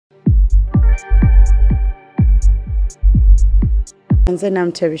Nze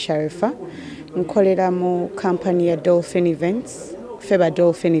Namtebi Sharifa, nkolera mu company ya Dolphin Events, Feba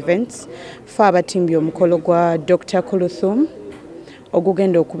Dolphin Events, fa Atimbye Omukolo gwa Dr. Kulthum,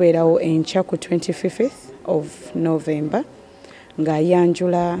 ogugenda okubeerawo enkya ku 25th of November, nga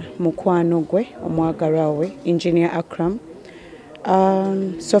yanjula mukwano gwe omwagalwa we Engineer Akram.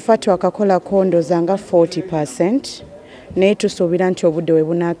 So far twakakolako ndooza nga 40%, naye tusuubira nti obudde we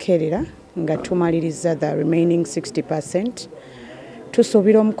bunaakeerera nga tumaliriza the remaining 60%.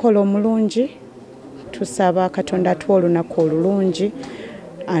 Tusuubira omukolo omulungi, tusaba Katonda atuwe olunaku olulungi,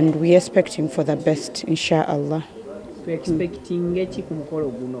 and we expecting for the best, inshallah. Expecting eki ku mukolo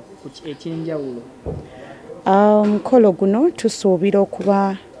guno ekyenjawulo? Omukolo guno tusuubira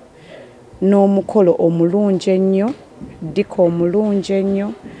okuba n'omukolo omulungi ennyo, diko omulungi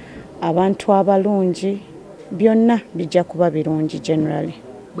ennyo, abantu abalungi, byonna bijja kuba birungi generally.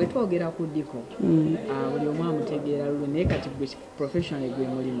 Bwe twogera ku diko, buli omu amutegeera lulwe, naye kati gwe professional gwe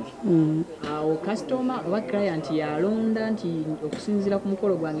mulimu. Awo customer oba client yalonda nti okusinziira ku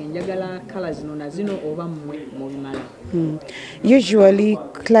mukolo gwange njagala kala zino na zino, oba mmwe mubimala? Usually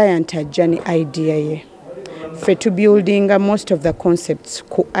client ajja ne idea ye. Fe to building most of the concepts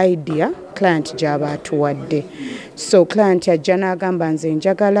ku idea client gy'aba atuwadde. So client ajja n'agamba nze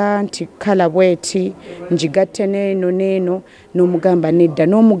njagala nti kala bweti njigatte n'eno n'eno, n'omugamba nedda,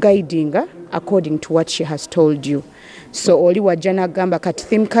 n'omuguidinga according to what she has told you. So oli wajja n'agamba kati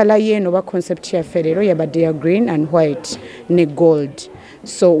theme color y'eno oba concept yaffe leero yabadde ya green and white ne gold.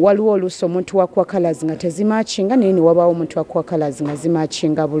 So waliwo oluusi omuntu wakuwa colors nga tezimachinga, naye ne wabaawo omuntu wakuwa colors nga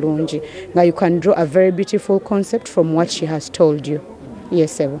zimachinga bulungi, nga you can draw a very beautiful concept from what she has told you.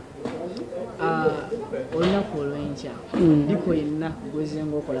 Yes, Ebo. Olunaku olw'enkya diko yenna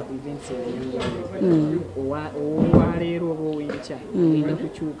gwezenga okola ku events olwaleero oba ow'enkya enda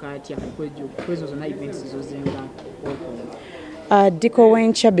kukyuka atya kwezo zonna events zozenga okola? Diko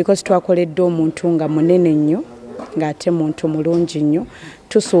w'enkya because twakoledde omuntu nga munene nnyo ng'ate muntu mulungi nnyo,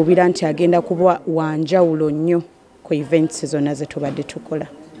 tusuubira nti agenda kuba wanjawulo nnyo ku events zonna ze tubadde tukola.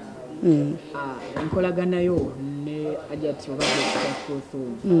 Nkolaganayo ne ajati oba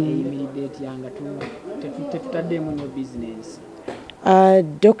Kulthum eyimiridde etya nga tetutaddeemu nnyo business?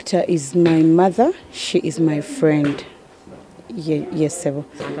 Doctor is my mother, she is my friend. Yes, Sebo.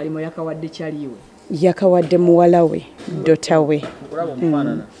 Sankalimo yakawadde kyaliwe? Yakawadde muwala we, dota we.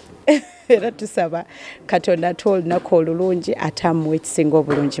 Era tusaba Katonda atuwe olunaku olulungi ate amuwe ekisinga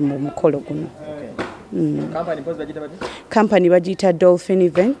obulungi mu mukolo guno. Company bagiyita Dolphin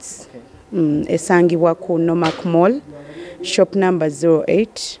Events. Esangibwa ku Nomak Mall, shop number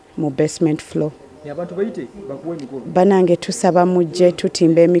 08 mu basement floor. Banange tusaba mujje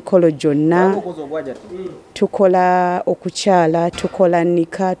tutimba emikolo gyonna, tukola okukyala, tukola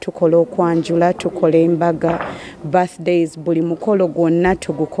nika, tukola okwanjula, tukola embaga, birthdays, buli mukolo gwonna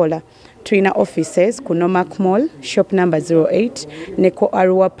tugukola. Tulina offices ku Nomak Mall, shop number 08, ne ku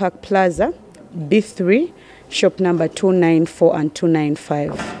Arua Park Plaza, B3, shop number 294 and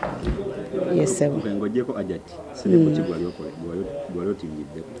 295. Yes, sir.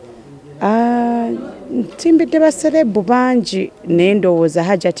 Timbidde baserebu bangi naye ndowooza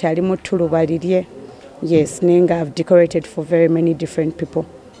Hajati ali mu tulubalirye. Yes, nenga I've decorated for very many different people.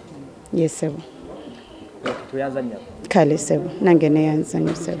 Yes, sir. Kale sebo nange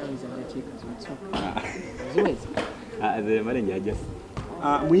neyanzanyo sebo.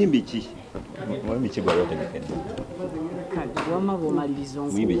 Muyimbi ki? Muyimbi ki gwa yote nikende? Wama bomalirizo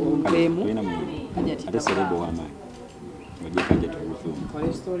mpemu ate serebo wama mujikaje turufu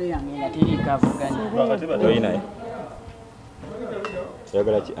cholesterol yange nga teri kavuganya toyina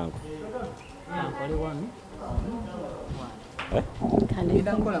yagala ki anko ankole wano Kale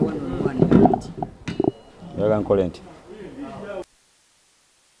ndankola wano yagala nkole nti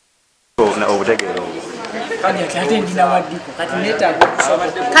na obutegeero kati ate ndina wadiko kati netago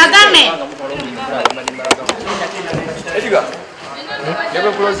Kagame Ediga.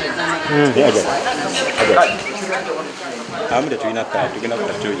 Never closing. Amde tuina ka tugenda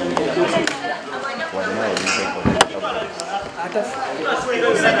kutachoji.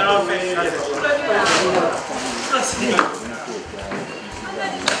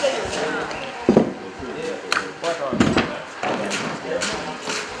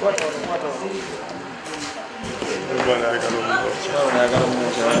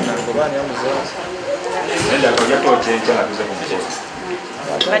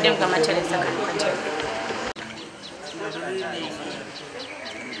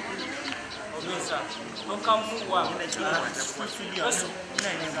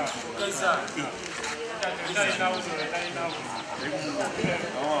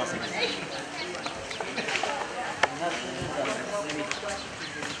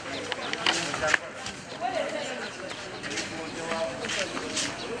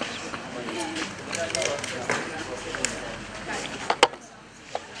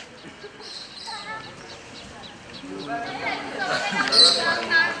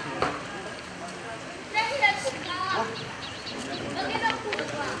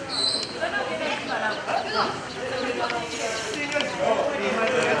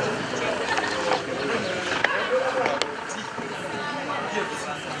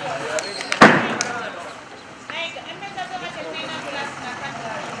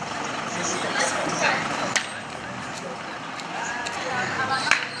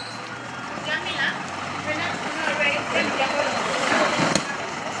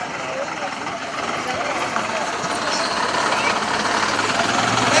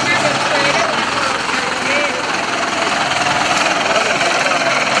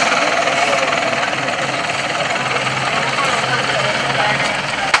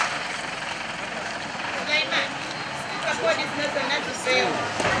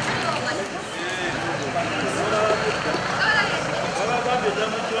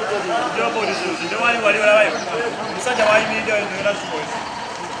 Musajja wayimiridde ngenda kibozi.